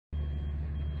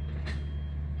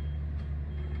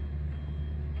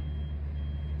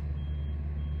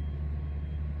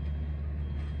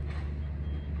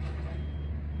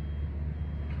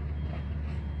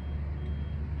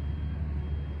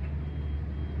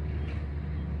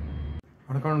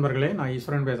வணக்கம் நண்பர்களே, நான்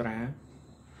ஈஸ்வரன் பேசுகிறேன்.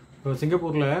 இப்போ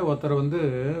சிங்கப்பூரில் ஒருத்தர்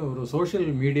ஒரு சோஷியல்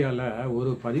மீடியாவில் ஒரு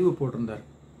பதிவு போட்டிருந்தார்.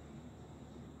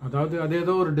 அதாவது அது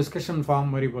ஏதோ ஒரு டிஸ்கஷன்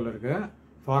ஃபார்ம் மாதிரி போல் இருக்கு,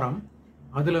 ஃபாரம்.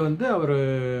 அதில் அவர்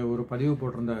ஒரு பதிவு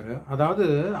போட்டிருந்தார். அதாவது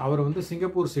அவர்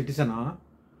சிங்கப்பூர் சிட்டிசனாக,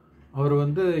 அவர்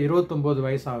 29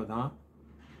 வயசு ஆகுதான்.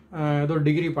 ஏதோ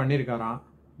டிகிரி பண்ணியிருக்காராம்.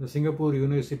 இந்த சிங்கப்பூர்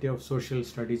யூனிவர்சிட்டி ஆஃப் சோஷியல்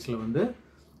ஸ்டடீஸில்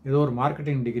ஏதோ ஒரு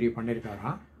மார்க்கெட்டிங் டிகிரி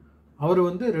பண்ணியிருக்காராம். அவர்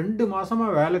 2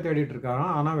 மாதமாக வேலை தேடிட்டு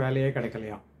இருக்காராம், ஆனால் வேலையே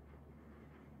கிடைக்கலையாம்.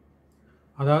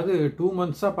 அதாவது 2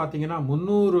 மந்த்ஸாக பார்த்தீங்கன்னா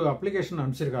 300 அப்ளிகேஷன்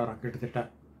அனுப்பிச்சிருக்காராம் கிட்டத்தட்ட.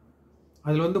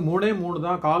 அதில் 3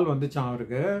 தான் கால் வந்துச்சான்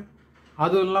அவருக்கு.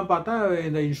 அதெல்லாம் பார்த்தா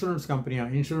இந்த இன்சூரன்ஸ் கம்பெனியா,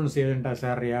 இன்சூரன்ஸ் ஏஜெண்ட்டாக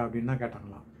சேர்றியா அப்படின்னு தான்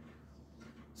கேட்டாங்களாம்.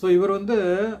 ஸோ இவர்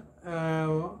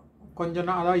கொஞ்ச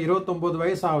நாள், அதாவது 29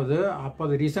 வயசு ஆகுது. அப்போ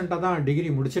அது ரீசெண்டாக தான் டிகிரி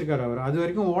முடிச்சிருக்காரு அவர். அது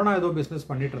வரைக்கும் ஓனாக ஏதோ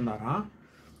பிஸ்னஸ் பண்ணிட்டு இருந்தாராம்.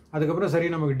 அதுக்கப்புறம் சரி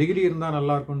நமக்கு டிகிரி இருந்தால்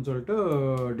நல்லாயிருக்கும்னு சொல்லிட்டு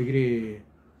டிகிரி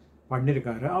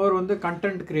பண்ணியிருக்காரு. அவர்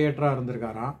கண்டென்ட் க்ரியேட்டராக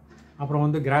இருந்திருக்காராம்.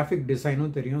 அப்புறம் கிராஃபிக்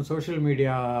டிசைனும் தெரியும், சோஷியல்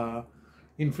மீடியா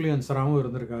இன்ஃப்ளூயன்சராகவும்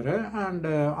இருந்திருக்காரு,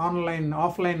 அண்டு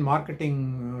ஆஃப்லைன் மார்க்கெட்டிங்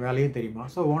வேலையும் தெரியுமா.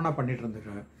 ஸோ ஓனாக பண்ணிகிட்டு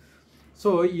இருந்திருக்காரு.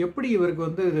 ஸோ எப்படி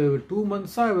இவருக்கு 2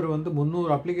 மந்த்ஸாக இவர்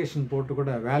 300 அப்ளிகேஷன் போட்டு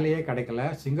கூட வேலையே கிடைக்கல.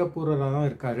 சிங்கப்பூரில் தான்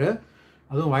இருக்கார்.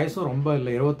 அதுவும் வயசும் ரொம்ப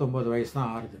இல்லை, 29 வயசு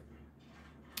தான் ஆகுது.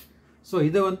 ஸோ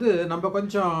இதை நம்ம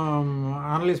கொஞ்சம்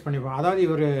அனலைஸ் பண்ணிப்போம். அதாவது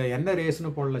இவர் என்ன ரேஸ்னு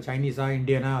போடல, சைனீஸா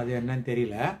இந்தியனா அது என்னன்னு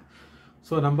தெரியல.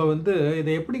 ஸோ நம்ம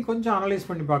இதை எப்படி கொஞ்சம் அனலைஸ்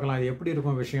பண்ணி பார்க்கலாம், இது எப்படி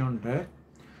இருக்கும் விஷயம்ன்ட்டு.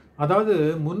 அதாவது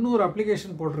 300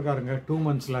 அப்ளிகேஷன் போட்டிருக்காருங்க 2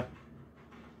 மந்த்ஸில்.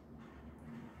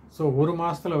 ஸோ ஒரு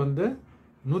மாதத்தில்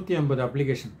 150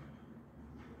 அப்ளிகேஷன்,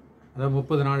 அதாவது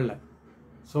 30 நாளில்.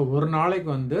 ஸோ ஒரு நாளைக்கு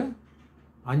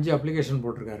 5 அப்ளிகேஷன்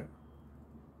போட்டிருக்காரு.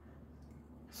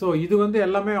 ஸோ இது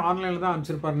எல்லாமே ஆன்லைனில் தான்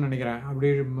அனுப்பிச்சிருப்பாருன்னு நினைக்கிறேன். அப்படி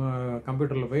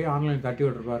கம்ப்யூட்டரில் போய் ஆன்லைன் தட்டி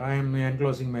விட்டுருப்பார். I am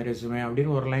enclosing my resume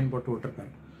அப்படின்னு ஒரு லைன் போட்டு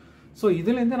விட்டுருப்பார். ஸோ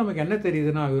இதுலேருந்து நமக்கு என்ன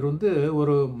தெரியுதுன்னா, இவர்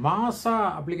ஒரு மாதம்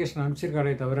அப்ளிகேஷன்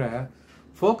அனுப்பிச்சிருக்காரே தவிர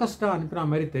ஃபோக்கஸ்டாக அனுப்பின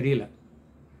மாதிரி தெரியல.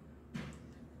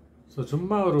 ஸோ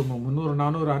சும்மா ஒரு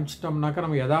 300-400 அனுப்பிச்சிட்டோம்னாக்கா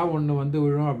நம்ம எதாவது ஒன்று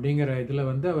விழும் அப்படிங்கிற இதில்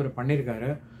அவர் பண்ணியிருக்காரு.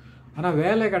 ஆனால்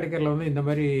வேலை கிடைக்கிறதுல இந்த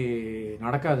மாதிரி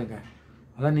நடக்காதுங்க.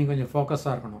 அதான் நீங்கள் கொஞ்சம்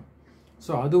ஃபோக்கஸாக இருக்கணும்.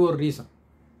 ஸோ அது ஒரு ரீசன்.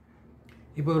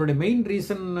 இப்போ இவருடைய மெயின்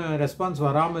ரீசன் ரெஸ்பான்ஸ்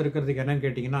வராமல் இருக்கிறதுக்கு என்னன்னு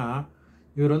கேட்டிங்கன்னா,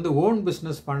 இவர் ஓன்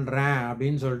பிஸ்னஸ் பண்ணுறேன்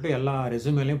அப்படின்னு சொல்லிட்டு எல்லா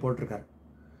ரெஸ்யூமேலையும் போட்டிருக்காரு.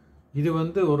 இது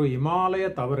ஒரு இமாலய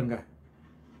தவறுங்க.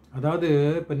 அதாவது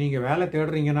இப்போ நீங்கள் வேலை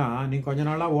தேடுறீங்கன்னா, நீங்கள் கொஞ்ச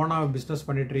நாளாக ஓனாக பிஸ்னஸ்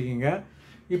பண்ணிகிட்ருக்கீங்க.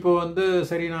 இப்போ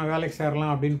சரி நான் வேலைக்கு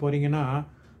சேரலாம் அப்படின்னு போகிறீங்கன்னா,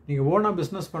 நீங்கள் ஓனாக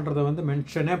பிஸ்னஸ் பண்ணுறதை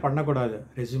மென்ஷனே பண்ணக்கூடாது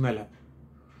ரெஸ்யூமேல.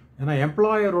 ஏன்னா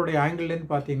எம்ப்ளாயருடைய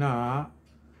ஆங்கிள்லேருந்து பார்த்தீங்கன்னா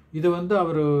இது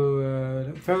அவர்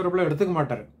ஃபேவரபுளாக எடுத்துக்க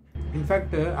மாட்டார்.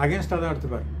 இன்ஃபேக்ட் அகேன்ஸ்டாக தான்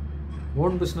எடுத்துப்பார்.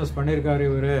 ஓன் பிஸ்னஸ் பண்ணியிருக்காரு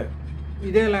இவர்,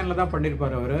 இதே லைனில் தான்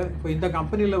பண்ணியிருப்பார் அவர். இப்போ இந்த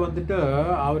கம்பெனியில்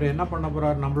அவர் என்ன பண்ண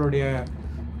போகிறார், நம்மளுடைய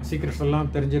சீக்ரெட்ஸ்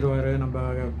எல்லாம் தெரிஞ்சிடுவார். நம்ம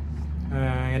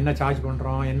என்ன சார்ஜ்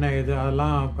பண்ணுறோம், என்ன இது,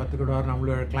 அதெல்லாம் கற்றுக்கிடுவார்.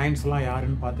 நம்மளோட கிளைண்ட்ஸ்லாம்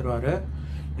யாருன்னு பார்த்துருவார்.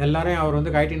 எல்லாரையும்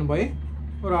அவர் கைட்டின்னு போய்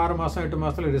ஒரு 6 மாதம் 8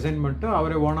 மாதத்தில் ரிசைன் பண்ணிட்டு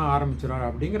அவரே ஓனாக ஆரம்பிச்சிடுவார்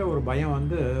அப்படிங்கிற ஒரு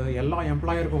பயம் எல்லா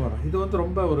எம்ப்ளாயருக்கும் வரும். இது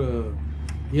ரொம்ப ஒரு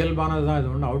இயல்பானது தான்.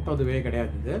 இது ஒன்றும் அவுட் ஆஃப் த வே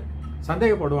கிடையாது. இது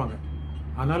சந்தேகப்படுவாங்க.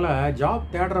 அதனால் ஜாப்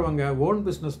தேடுறவங்க ஓன்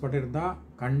பிஸ்னஸ் பண்ணியிருந்தால்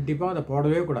கண்டிப்பாக அதை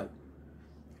போடவே கூடாது.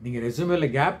 நீங்கள் ரெஸ்யூமேல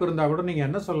கேப் இருந்தால் கூட நீங்கள்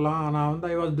என்ன சொல்லலாம், நான்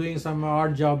I was doing some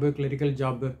add job, clerical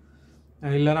job,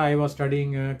 இல்லைனா ஐ வாஸ்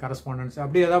ஸ்டடிங் கரஸ்பாண்டன்ஸ்,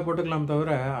 அப்படி எதாவது போட்டுக்கலாம்.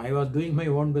 தவிர I was doing my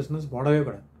own business போடவே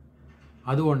கூடாது.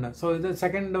 அது ஒன்று. ஸோ இது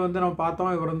செகண்ட் நம்ம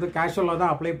பார்த்தோம், இவர் கேஷுவலாக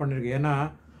தான் அப்ளை பண்ணியிருக்கு. ஏன்னா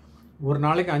ஒரு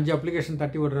நாளைக்கு 5 அப்ளிகேஷன்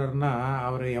தட்டி விடுறாருன்னா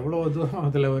அவர் எவ்வளோ தூரம்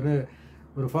அதில்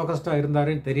ஒரு ஃபோக்கஸ்டாக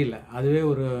இருந்தாருன்னு தெரியல. அதுவே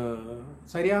ஒரு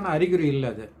சரியான அறிகுறி இல்லை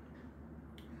அது.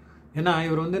 ஏன்னா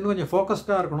இவர் இன்னும் கொஞ்சம்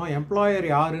ஃபோக்கஸ்டாக இருக்கணும். எம்ப்ளாயர்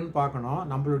யாருன்னு பார்க்கணும்.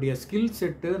 நம்மளுடைய ஸ்கில்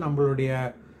செட்டு, நம்மளுடைய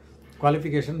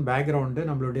குவாலிஃபிகேஷன், பேக்ரவுண்டு,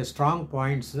 நம்மளுடைய ஸ்ட்ராங்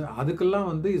பாயிண்ட்ஸு,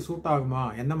 அதுக்கெல்லாம் சூட் ஆகுமா,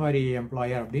 எந்த மாதிரி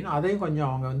எம்ப்ளாயர் அப்படின்னு அதையும் கொஞ்சம்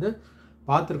அவங்க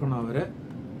பார்த்துருக்கணும் அவர்.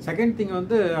 Second thing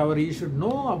our he should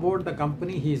know about the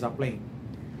company he is அப்ளைங்.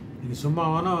 நீங்கள் சும்மா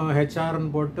வேணும்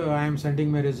ஹெச்ஆர்னு போட்டு ஐ ஆம்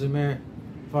sending my resume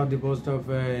for the post of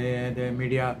the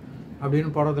media அப்படின்னு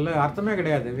போடுறதுல அர்த்தமே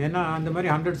கிடையாது. ஏன்னா அந்த மாதிரி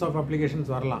ஹண்ட்ரட்ஸ் ஆஃப் அப்ளிகேஷன்ஸ்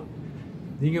வரலாம்.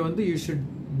 நீங்கள் you should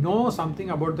know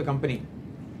something about the company.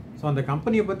 So அந்த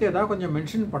கம்பெனியை பற்றி எதாவது கொஞ்சம்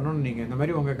மென்ஷன் பண்ணணும். நீங்கள் இந்த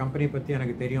மாதிரி உங்கள் கம்பெனியை பற்றி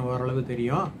எனக்கு தெரியும், ஓரளவு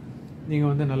தெரியும்,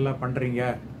 நீங்கள் நல்லா பண்ணுறீங்க,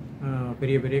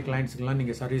 பெரிய பெரிய கிளைண்ட்ஸுக்கெலாம்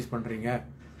நீங்கள் சர்வீஸ் பண்ணுறீங்க,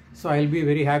 so I will be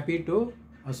very happy to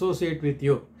associate with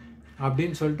you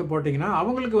அப்படின்னு சொல்லிட்டு போட்டிங்கன்னா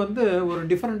அவங்களுக்கு ஒரு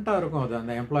டிஃப்ரெண்ட்டாக இருக்கும் அது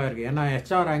அந்த எம்ப்ளாயருக்கு. ஏன்னா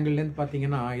ஹெச்ஆர் ஆங்கிள்லேருந்து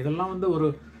பார்த்தீங்கன்னா இதெல்லாம்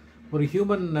ஒரு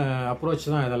ஹியூமன் அப்ரோச்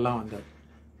தான் இதெல்லாம்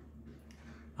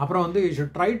அப்புறம் you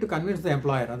should try to convince the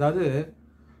employer. அதாவது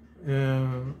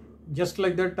just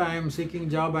like that I am seeking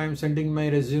job, I am sending my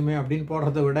resume அப்படின்னு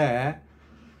போடுறத விட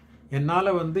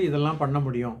என்னால் வந்து இதெல்லாம் பண்ண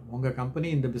முடியும், உங்கள் கம்பெனி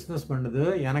இந்த பிஸ்னஸ் பண்ணுது,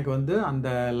 எனக்கு வந்து அந்த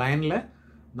லைனில்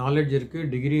நாலேஜ் இருக்குது,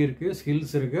 டிகிரி இருக்குது,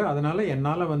 ஸ்கில்ஸ் இருக்குது, அதனால்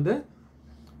என்னால் வந்து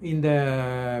இந்த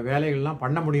வேலைகள்லாம்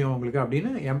பண்ண முடியும் உங்களுக்கு அப்படின்னு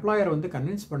எம்ப்ளாயர் வந்து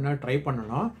கன்வின்ஸ் பண்ண ட்ரை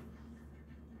பண்ணணும்.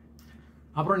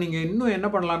 அப்புறம் நீங்கள் இன்னும் என்ன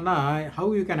பண்ணலான்னா,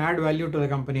 how you can add value to the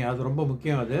company, அது ரொம்ப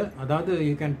முக்கியம். அதாவது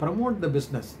you can promote the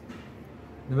business.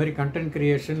 இந்த மாதிரி கண்டென்ட்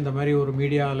க்ரியேஷன், இந்த மாதிரி ஒரு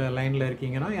மீடியாவில் லைனில்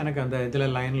இருக்கீங்கன்னா, எனக்கு அந்த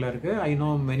இதில் லைனில் இருக்குது, I know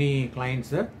many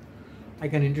clients, I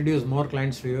can introduce more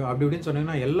clients to you அப்படி இப்படின்னு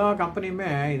சொன்னீங்கன்னா, எல்லா கம்பெனியுமே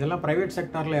இதெல்லாம் ப்ரைவேட்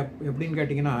செக்டாரில் எப்படின்னு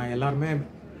கேட்டிங்கன்னா எல்லாருமே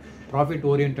ப்ராஃபிட்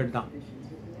ஓரியன்ட் தான்.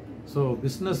 ஸோ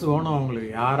பிஸ்னஸ் வேணும்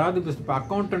அவங்களுக்கு. யாராவது இப்போ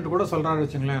அக்கௌண்டன்ட் கூட சொல்கிறாரு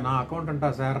வச்சுங்களேன், நான்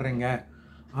அக்கௌண்டண்ட்டாக சேர்றேங்க,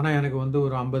 ஆனால் எனக்கு வந்து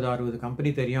ஒரு 50-60 கம்பெனி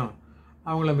தெரியும்,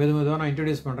 அவங்கள மெதுவாக நான்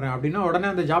இன்ட்ரடியூஸ் பண்ணுறேன் அப்படின்னா உடனே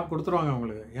அந்த ஜாப் கொடுத்துருவாங்க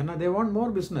அவங்களுக்கு. ஏன்னா they want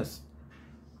more business.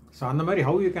 So அந்த மாதிரி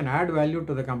how you can add value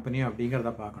to the company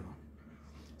அப்படிங்கிறத பார்க்கணும்.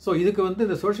 ஸோ இதுக்கு வந்து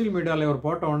இந்த சோஷியல் மீடியாவில் ஒரு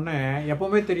போட்ட உடனே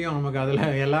எப்போவுமே தெரியும் நமக்கு,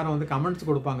 அதில் எல்லோரும் வந்து கமெண்ட்ஸ்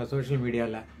கொடுப்பாங்க சோஷியல்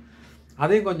மீடியாவில்,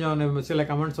 அதையும் கொஞ்சம் சில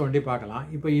கமெண்ட்ஸ் ஒண்டி பார்க்கலாம்.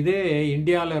 இப்போ இதே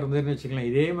இந்தியாவில் இருந்துன்னு வச்சுக்கலாம்,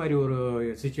 இதே மாதிரி ஒரு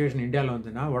சுச்சுவேஷன் இந்தியாவில்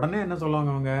வந்துன்னா உடனே என்ன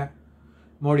சொல்லுவாங்க அவங்க,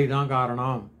 மோடி தான்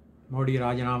காரணம், மோடி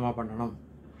ராஜினாமா பண்ணணும்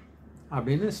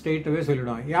அப்படின்னு ஸ்ட்ரெயிட்டாகவே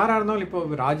சொல்லிவிடுவாங்க. யாராக இருந்தாலும் இப்போ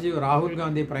ராகுல்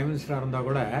காந்தி பிரைம் மினிஸ்டராக இருந்தால்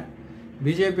கூட,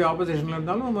 பிஜேபி ஆப்போசிஷனில்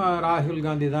இருந்தாலும் ராகுல்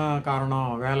காந்தி தான்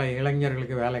காரணம்,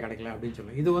 இளைஞர்களுக்கு வேலை கிடைக்கல அப்படின்னு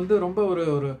சொல்லி, இது வந்து ரொம்ப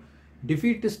ஒரு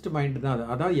டிஃபீட்டிஸ்ட் மைண்டு தான் அது.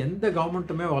 அதாவது எந்த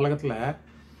கவர்மெண்ட்டுமே உலகத்தில்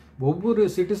ஒவ்வொரு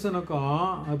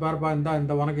சிட்டிசனுக்கும் பார்ப்பா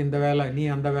இந்த உனக்கு இந்த வேலை, நீ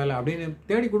அந்த வேலை அப்படின்னு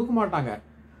தேடி கொடுக்க மாட்டாங்க.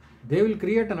 They will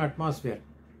create an atmosphere.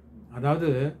 அதாவது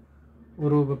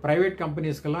ஒரு ப்ரைவேட்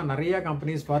கம்பெனிஸ்க்கெல்லாம் நிறையா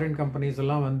கம்பெனிஸ், ஃபாரின் கம்பெனிஸ்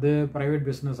எல்லாம் வந்து ப்ரைவேட்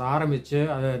பிஸ்னஸ் ஆரம்பித்து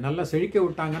அதை நல்லா செழிக்க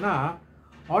விட்டாங்கன்னா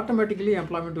ஆட்டோமேட்டிக்கலி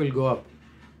எம்ப்ளாய்மெண்ட் வில் கோ அப்.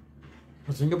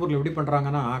 இப்போ சிங்கப்பூரில் எப்படி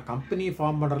பண்ணுறாங்கன்னா, கம்பெனி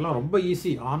ஃபார்ம் பண்ணுறதுலாம் ரொம்ப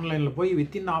ஈஸி. ஆன்லைனில் போய்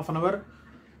within ½ hour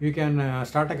you can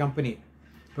start a company.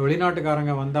 இப்போ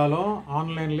வெளிநாட்டுக்காரங்க வந்தாலும்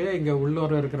ஆன்லைன்லேயே இங்கே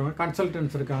உள்ளூர் இருக்கிறவங்க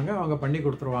கன்சல்டன்ட்ஸ் இருக்காங்க, அவங்க பண்ணி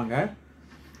கொடுத்துருவாங்க.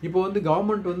 இப்போ வந்து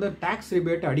கவர்மெண்ட் வந்து டேக்ஸ்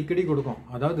ரிபேட் அடிக்கடி கொடுக்கும்.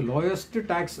 அதாவது லோயஸ்ட்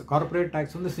டேக்ஸ், கார்பரேட்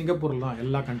டேக்ஸ் வந்து சிங்கப்பூரில் தான்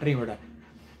எல்லா கண்ட்ரியும் விட.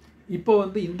 இப்போ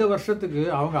வந்து இந்த வருஷத்துக்கு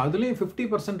அவங்க அதுலேயும்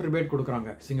 50% ரிபேட்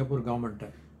கொடுக்குறாங்க சிங்கப்பூர் கவர்மெண்ட்டு.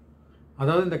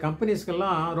 அதாவது இந்த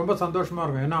கம்பெனிஸ்க்கெல்லாம் ரொம்ப சந்தோஷமாக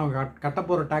இருக்கும், ஏன்னா அவங்க கட்ட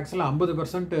போகிற டேக்ஸில்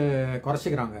 50%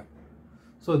 குறைச்சிக்கிறாங்க.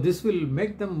 So this will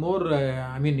make them more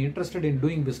interested in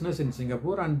doing business in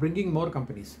Singapore and bringing more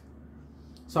companies.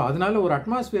 So அதனால ஒரு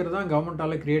அட்மாஸ்பியர் தான்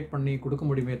கவர்மெண்ட்டால் க்ரியேட் பண்ணி கொடுக்க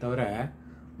முடியுமே தவிர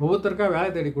ஒவ்வொருத்தருக்காக வேலை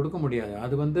தேடி கொடுக்க முடியாது.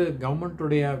 அது வந்து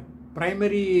கவர்மெண்ட்டுடைய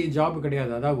ப்ரைமரி ஜாப்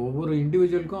கிடையாது. அதாவது ஒவ்வொரு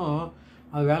இண்டிவிஜுவலுக்கும்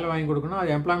அது வேலை வாங்கி கொடுக்கணும்,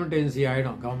 அது எம்ப்ளாய்மெண்ட் ஏஜென்சி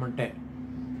ஆகிடும் கவர்மெண்ட்டே.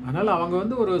 அதனால் அவங்க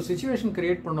வந்து ஒரு சுச்சுவேஷன்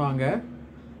க்ரியேட் பண்ணுவாங்க.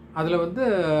 அதில் வந்து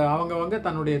அவங்கவங்க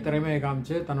தன்னுடைய திறமையை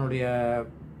காமிச்சு, தன்னுடைய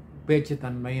பேச்சு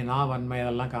தன்மை, நாவன்மை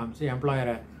அதெல்லாம் காமிச்சு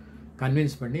எம்ப்ளாயரை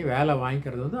கன்வின்ஸ் பண்ணி வேலை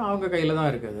வாங்கிக்கிறது வந்து அவங்க கையில் தான்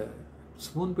இருக்குது.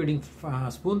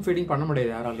 ஸ்பூன் ஃபீடிங் பண்ண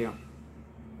முடியாது யாராலையும்.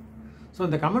 ஸோ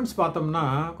இந்த கமெண்ட்ஸ் பார்த்தோம்னா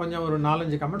கொஞ்சம் ஒரு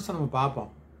 4-5 கமெண்ட்ஸை நம்ம பார்ப்போம்.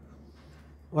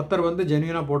 ஒருத்தர் வந்து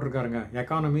ஜென்யூனாக போட்டிருக்காருங்க,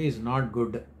 எக்கானமி இஸ் நாட்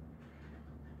குட்,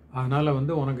 அதனால்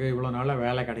வந்து உனக்கு இவ்வளோ நாளாக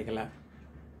வேலை கிடைக்கல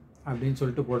அப்படின்னு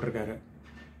சொல்லிட்டு போட்டிருக்காரு.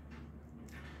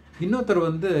 இன்னொருத்தர்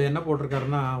வந்து என்ன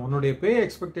போட்டிருக்காருன்னா, உன்னுடைய பே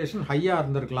எக்ஸ்பெக்டேஷன் ஹையாக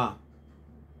இருந்திருக்கலாம்.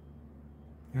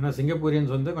 ஏன்னா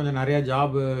சிங்கப்பூரியன்ஸ் வந்து கொஞ்சம் நிறையா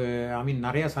ஜாபு,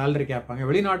 நிறையா சேலரி கேட்பாங்க.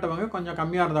 வெளிநாட்டவங்க கொஞ்சம்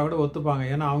கம்மியாக இருந்தால் கூட ஒத்துப்பாங்க,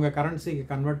 ஏன்னா அவங்க கரன்சிக்கு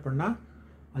கன்வெர்ட் பண்ணால்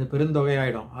அது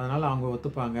பெருந்தொகையாயிடும், அதனால் அவங்க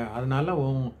ஒத்துப்பாங்க. அதனால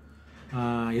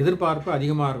எதிர்பார்ப்பு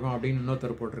அதிகமாக இருக்கும் அப்படின்னு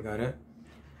இன்னொருத்தர் போட்டிருக்காரு.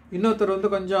 இன்னொருத்தர் வந்து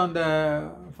கொஞ்சம் அந்த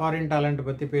ஃபாரின் டேலண்ட்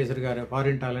பற்றி பேசியிருக்காரு.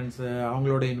 ஃபாரின் டேலண்ட்ஸு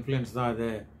அவங்களோட இன்ஃப்ளூயன்ஸ் தான் அது,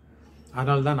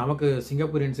 அதனால தான் நமக்கு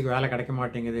சிங்கப்பூரியன்ஸுக்கு வேலை கிடைக்க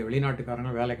மாட்டேங்குது,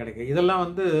 வெளிநாட்டுக்காரங்க வேலை கிடைக்கும். இதெல்லாம்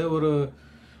வந்து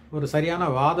ஒரு சரியான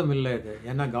வாதம் இல்லை இது.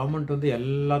 ஏன்னா கவர்மெண்ட் வந்து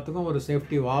எல்லாத்துக்கும் ஒரு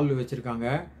சேஃப்டி வால்வ் வச்சுருக்காங்க.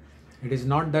 It is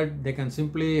not that they can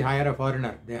simply higher a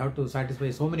foreigner, they have to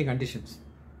satisfy so many conditions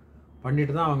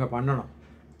பண்ணிட்டு தான் அவங்க பண்ணணும்.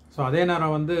 ஸோ அதே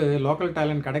நேரம் வந்து லோக்கல்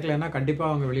டேலண்ட் கிடைக்கலன்னா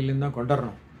கண்டிப்பாக அவங்க வெளியிலேருந்து தான் கொண்டு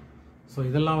வரணும். ஸோ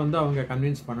இதெல்லாம் வந்து அவங்க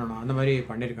கன்வின்ஸ் பண்ணணும், அந்த மாதிரி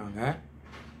பண்ணியிருக்காங்க.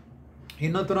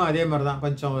 இன்னொருத்தரும் அதே மாதிரி தான்,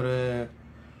 கொஞ்சம் ஒரு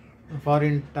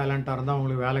ஃபாரின் டேலண்ட்டாக இருந்தால்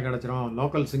உங்களுக்கு வேலை கிடச்சிரும்,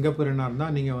 லோக்கல் சிங்கப்பூரியனாக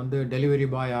இருந்தால் நீங்கள் வந்து டெலிவரி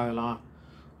பாய் ஆகலாம்,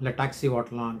 இல்லை டாக்ஸி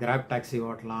ஓட்டலாம், கிராப் டாக்ஸி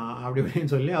ஓட்டலாம் அப்படி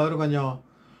இப்படின்னு சொல்லி அவர் கொஞ்சம்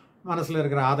மனசில்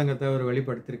இருக்கிற ஆதங்கத்தை அவர்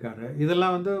வெளிப்படுத்தியிருக்காரு.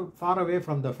 இதெல்லாம் வந்து far away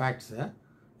from the facts,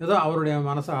 ஏதோ அவருடைய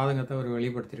மனசு ஆதங்கத்தை அவர்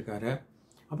வெளிப்படுத்தியிருக்காரு.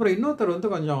 அப்புறம் இன்னொருத்தர் வந்து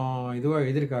கொஞ்சம் இதுவாக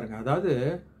எழுதியிருக்காருங்க, அதாவது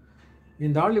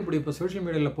இந்த ஆள் இப்படி இப்போ சோஷியல்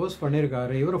மீடியாவில் போஸ்ட்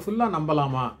பண்ணியிருக்காரு, இவரை ஃபுல்லாக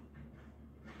நம்பலாமா,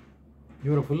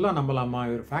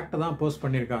 இவர் ஃபேக்டை தான் போஸ்ட்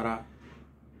பண்ணியிருக்காரா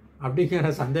அப்படிங்கிற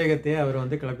சந்தேகத்தையே அவர்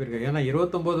வந்து கிளப்பியிருக்காரு. ஏன்னா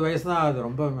 29 வயசு தான், அது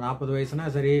ரொம்ப 40 வயசுனா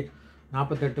சரி,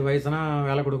 48 வயசுனா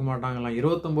வேலை கொடுக்க மாட்டாங்களாம்,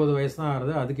 29 வயசு தான்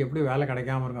ஆகுது, அதுக்கு எப்படி வேலை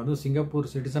கிடைக்காம இருக்கும்? அதுவும்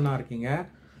சிங்கப்பூர் சிட்டிசனாக இருக்கீங்க,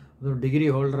 அதுவும் டிகிரி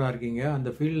ஹோல்டராக இருக்கீங்க, அந்த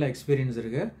ஃபீல்டில் எக்ஸ்பீரியன்ஸ்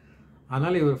இருக்குது,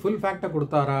 அதனால் இவர் ஃபுல் ஃபேக்டை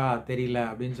கொடுத்தாரா தெரியல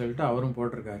அப்படின்னு சொல்லிட்டு அவரும்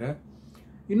போட்டிருக்காரு.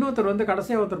 இன்னொருத்தர் வந்து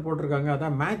கடைசியாக ஒருத்தர் போட்டிருக்காங்க,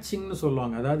 அதான் மேட்சிங்னு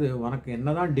சொல்லுவாங்க. அதாவது உனக்கு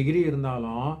என்ன தான் டிகிரி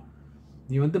இருந்தாலும்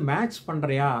நீ வந்து மேட்ச்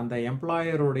பண்ணுறியா அந்த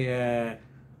எம்ப்ளாயருடைய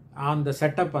அந்த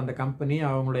செட்டப், அந்த கம்பெனி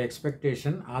அவங்களுடைய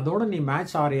எக்ஸ்பெக்டேஷன், அதோடு நீ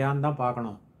மேட்ச் ஆறியான்னு தான்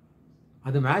பார்க்கணும்.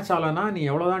 அது மேட்ச் ஆகலைன்னா நீ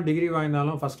எவ்வளோ தான் டிகிரி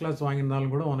வாங்கியிருந்தாலும் ஃபஸ்ட் கிளாஸ்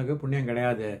வாங்கியிருந்தாலும் கூட உனக்கு புண்ணியம்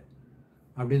கிடையாது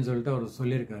அப்படின்னு சொல்லிட்டு அவர்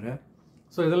சொல்லியிருக்காரு.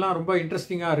 ஸோ இதெல்லாம் ரொம்ப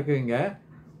இன்ட்ரெஸ்டிங்காக இருக்குது இங்கே.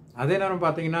 அதே நேரம்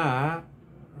பார்த்தீங்கன்னா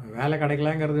வேலை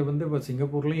கிடைக்கலங்கிறது வந்து இப்போ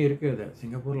சிங்கப்பூர்லேயும் இருக்குது.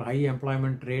 சிங்கப்பூரில் ஹை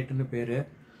எம்ப்ளாய்மெண்ட் ரேட்டுன்னு பேர்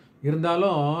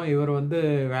இருந்தாலும் இவர் வந்து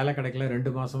வேலை கிடைக்கல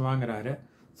 2 மாதம் வாங்குறாரு.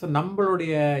 ஸோ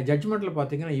நம்மளுடைய ஜட்ஜ்மெண்ட்டில்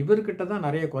பார்த்தீங்கன்னா இவர்கிட்ட தான்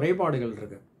நிறைய குறைபாடுகள்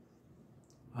இருக்குது.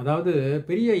 அதாவது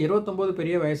பெரிய 29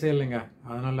 பெரிய வயசே இல்லைங்க,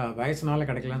 அதனால் வயசுனால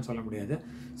கிடைக்கலன்னு சொல்ல முடியாது.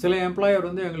 சில எம்ப்ளாயர்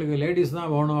வந்து எங்களுக்கு லேடிஸ்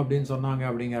தான் வேணும் அப்படின்னு சொன்னாங்க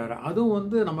அப்படிங்கிறாரு. அதுவும்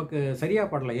வந்து நமக்கு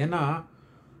சரியாக படலை. ஏன்னா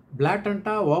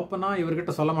பிளாட்டண்ட்டாக ஓப்பனாக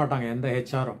இவர்கிட்ட சொல்ல மாட்டாங்க எந்த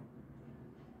ஹெச்ஆரும்.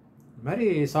 இது மாதிரி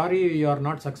sorry you are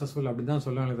not successful அப்படி தான்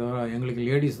சொல்லுவாங்களே தவிர எங்களுக்கு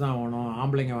லேடிஸ் தான் வேணும்,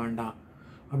 ஆம்பளைங்க வேண்டாம்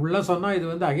அப்படிலாம் சொன்னால் இது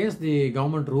வந்து அகேன்ஸ்ட் தி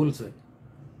கவர்மெண்ட் ரூல்ஸு.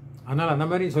 அதனால் அந்த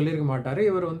மாதிரி சொல்லியிருக்க மாட்டார்.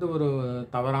 இவர் வந்து ஒரு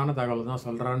தவறான தகவல் தான்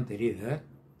சொல்கிறான்னு தெரியுது.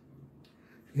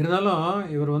 இருந்தாலும்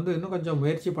இவர் வந்து இன்னும் கொஞ்சம்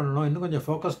முயற்சி பண்ணணும், இன்னும் கொஞ்சம்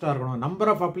ஃபோக்கஸ்டாக இருக்கணும்.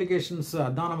 நம்பர் ஆஃப் அப்ளிகேஷன்ஸ்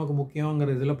அதுதான் நமக்கு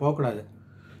முக்கியங்கிற இதில் போகக்கூடாது.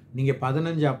 நீங்கள்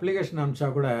 15 அப்ளிகேஷன் அனுப்பிச்சா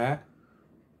கூட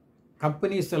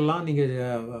கம்பெனிஸ் எல்லாம் நீங்கள்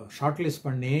ஷார்ட் லிஸ்ட்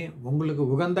பண்ணி உங்களுக்கு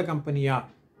உகந்த கம்பெனியாக,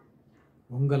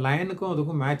 உங்கள் லைனுக்கும்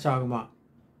அதுக்கும் மேட்ச் ஆகுமா,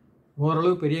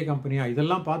 ஓரளவு பெரிய கம்பெனியாக,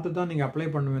 இதெல்லாம் பார்த்து தான் நீங்கள் அப்ளை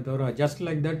பண்ணுமே தவிர ஜஸ்ட்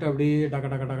லைக் தட் அப்படி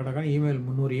டக்கு இமெயில்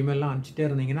 300 இமெயிலெலாம் அனுப்பிச்சிட்டே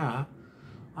இருந்தீங்கன்னா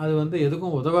அது வந்து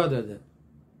எதுக்கும் உதவாது அது.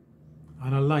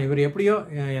 அதனால தான் இவர் எப்படியோ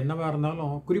என்னவாக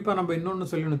இருந்தாலும் குறிப்பாக நம்ம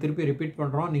இன்னொன்று சொல்லணும், திருப்பி ரிப்பீட்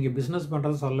பண்ணுறோம், நீங்கள் பிஸ்னஸ்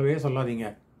பண்ணுறது சொல்லவே சொல்லாதீங்க.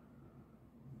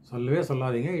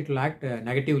 It will act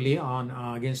negatively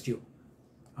against you.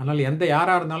 அதனால்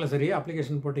யாராக இருந்தாலும் சரி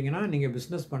அப்ளிகேஷன் போட்டிங்கன்னா நீங்கள்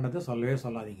பிஸ்னஸ் பண்ணதை சொல்லவே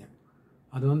சொல்லாதீங்க.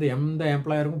 அது வந்து எந்த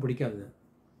எம்ப்ளாயருக்கும் பிடிக்காது.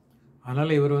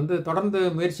 அதனால் இவர் வந்து தொடர்ந்து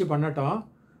முயற்சி பண்ணட்டும்.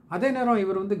 அதே நேரம்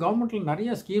இவர் வந்து கவர்மெண்ட்டில்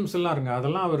நிறைய ஸ்கீம்ஸ் எல்லாம் இருங்க,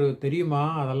 அதெல்லாம் அவர் தெரியுமா,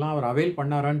 அதெல்லாம் அவர் அவைல்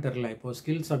பண்ணாரான்னு தெரில. இப்போது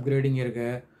ஸ்கில்ஸ் அப்கிரேடிங்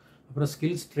இருக்குது, அப்புறம்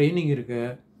ஸ்கில்ஸ் ட்ரைனிங்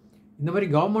இருக்குது. இந்த மாதிரி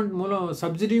கவர்மெண்ட் மூலம்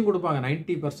சப்சிடியும் கொடுப்பாங்க.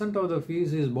 90% of the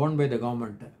fees is Bourne by the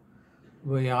government.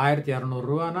 இப்போ 1200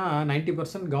 ரூபானா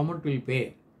 90% கவர்மெண்ட் வில் பே.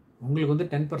 உங்களுக்கு வந்து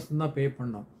 10% தான் பே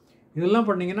பண்ணணும். இதெல்லாம்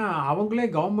பண்ணிங்கன்னா அவங்களே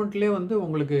கவர்மெண்ட்லேயே வந்து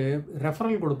உங்களுக்கு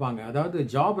ரெஃபரல் கொடுப்பாங்க, அதாவது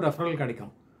ஜாப் ரெஃபரல்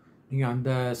கிடைக்கும். நீங்கள்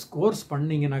அந்த கோர்ஸ்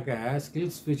பண்ணிங்கனாக்க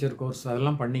ஸ்கில்ஸ் ஃபியூச்சர் கோர்ஸ்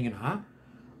அதெல்லாம் பண்ணிங்கன்னா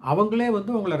அவங்களே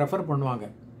வந்து உங்களை ரெஃபர் பண்ணுவாங்க,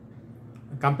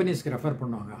 கம்பெனிஸ்க்கு ரெஃபர்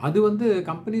பண்ணுவாங்க. அது வந்து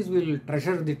கம்பெனிஸ் வில்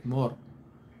ட்ரெஷர் திட் மோர்.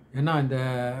 ஏன்னா இந்த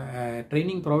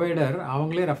ட்ரைனிங் ப்ரொவைடர்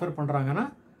அவங்களே ரெஃபர் பண்ணுறாங்கன்னா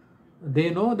they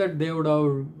know that they would have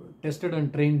tested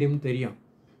and ட்ரெயின்டிம் தெரியும்.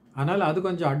 அதனால் அது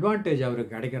கொஞ்சம் அட்வான்டேஜ்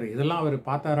அவருக்கு கிடைக்கிறது. இதெல்லாம் அவர்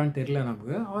பார்த்தாரான்னு தெரியல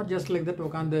நமக்கு. அவர் ஜஸ்ட் லைக் தட்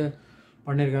உட்காந்து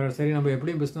பண்ணியிருக்காரு. சரி நம்ம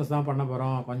எப்படியும் பிஸ்னஸ் தான் பண்ண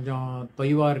போகிறோம், கொஞ்சம்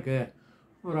தொய்வாக இருக்குது,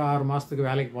 ஒரு 6 மாதத்துக்கு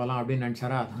வேலைக்கு போகலாம் அப்படின்னு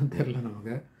நினச்சாரா, அதுவும் தெரில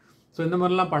நமக்கு. ஸோ இந்த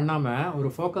மாதிரிலாம் பண்ணாமல்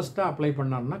ஒரு ஃபோக்கஸ்டாக அப்ளை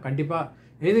பண்ணார்னா கண்டிப்பாக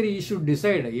either he should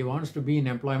decide he wants to be in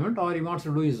employment or he wants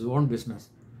to do his own business.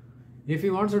 If he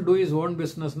wants to do his own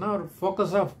business na or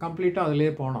focus of கம்ப்ளீட்டாக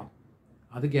அதிலே போகணும்.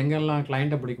 அதுக்கு எங்கெல்லாம்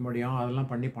கிளைண்ட்டை பிடிக்க முடியும் அதெல்லாம்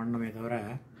பண்ணணுமே தவிர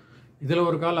இதில்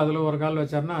ஒரு கால் அதில் ஒரு கால்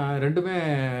வச்சார்னா ரெண்டுமே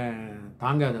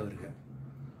தாங்காது அவருக்கு.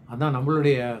 அதுதான்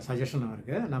நம்மளுடைய சஜஷன்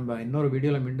அவருக்கு. நம்ம இன்னொரு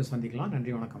வீடியோவில் மீண்டும் சந்திக்கலாம்.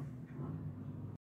 நன்றி, வணக்கம்.